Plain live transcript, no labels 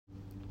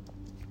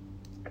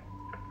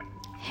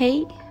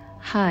Hey,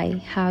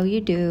 hi, how you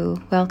do?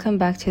 Welcome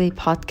back to the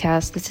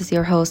podcast. This is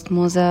your host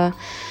Moza.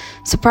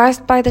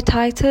 Surprised by the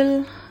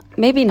title?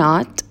 Maybe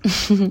not.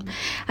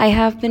 I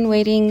have been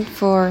waiting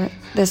for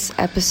this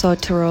episode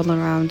to roll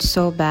around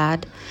so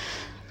bad.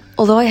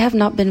 Although I have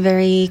not been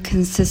very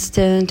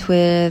consistent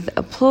with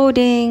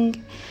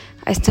uploading,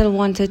 I still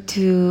wanted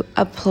to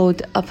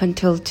upload up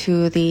until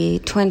to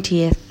the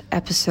 20th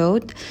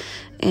episode,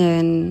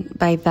 and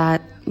by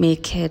that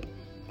make it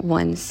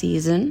one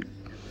season.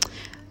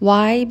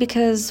 Why?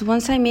 Because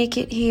once I make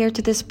it here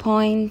to this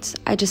point,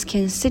 I just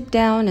can sit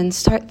down and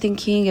start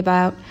thinking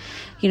about,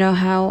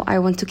 how I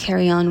want to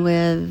carry on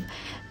with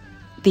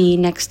the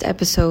next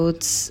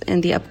episodes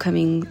in the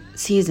upcoming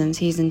season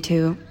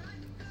 2.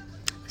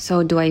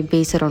 So do I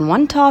base it on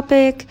one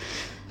topic?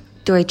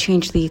 Do I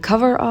change the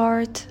cover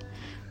art?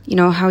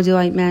 How do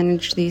I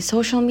manage the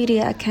social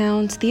media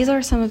accounts? These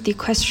are some of the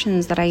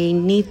questions that I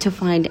need to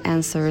find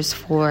answers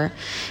for,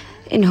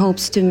 in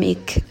hopes to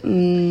make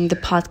the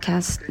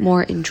podcast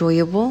more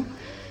enjoyable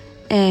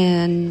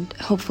and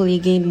hopefully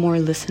gain more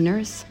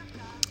listeners.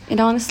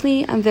 And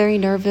honestly, I'm very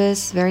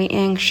nervous, very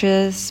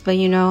anxious, but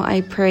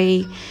I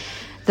pray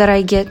that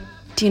I get,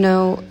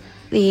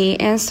 the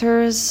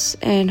answers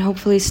and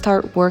hopefully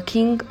start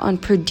working on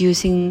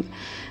producing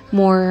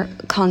more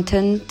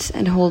content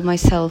and hold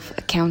myself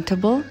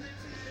accountable.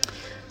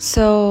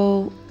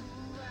 So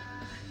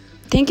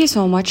thank you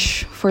so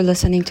much for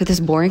listening to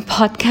this boring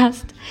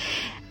podcast.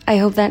 I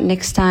hope that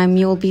next time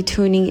you'll be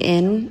tuning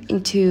in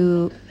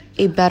into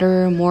a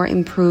better, more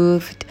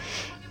improved,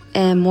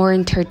 and more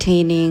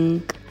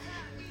entertaining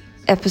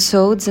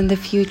episodes in the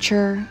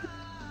future.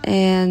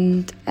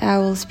 And I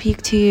will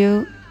speak to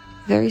you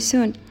very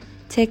soon.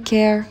 Take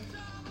care.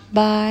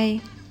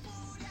 Bye.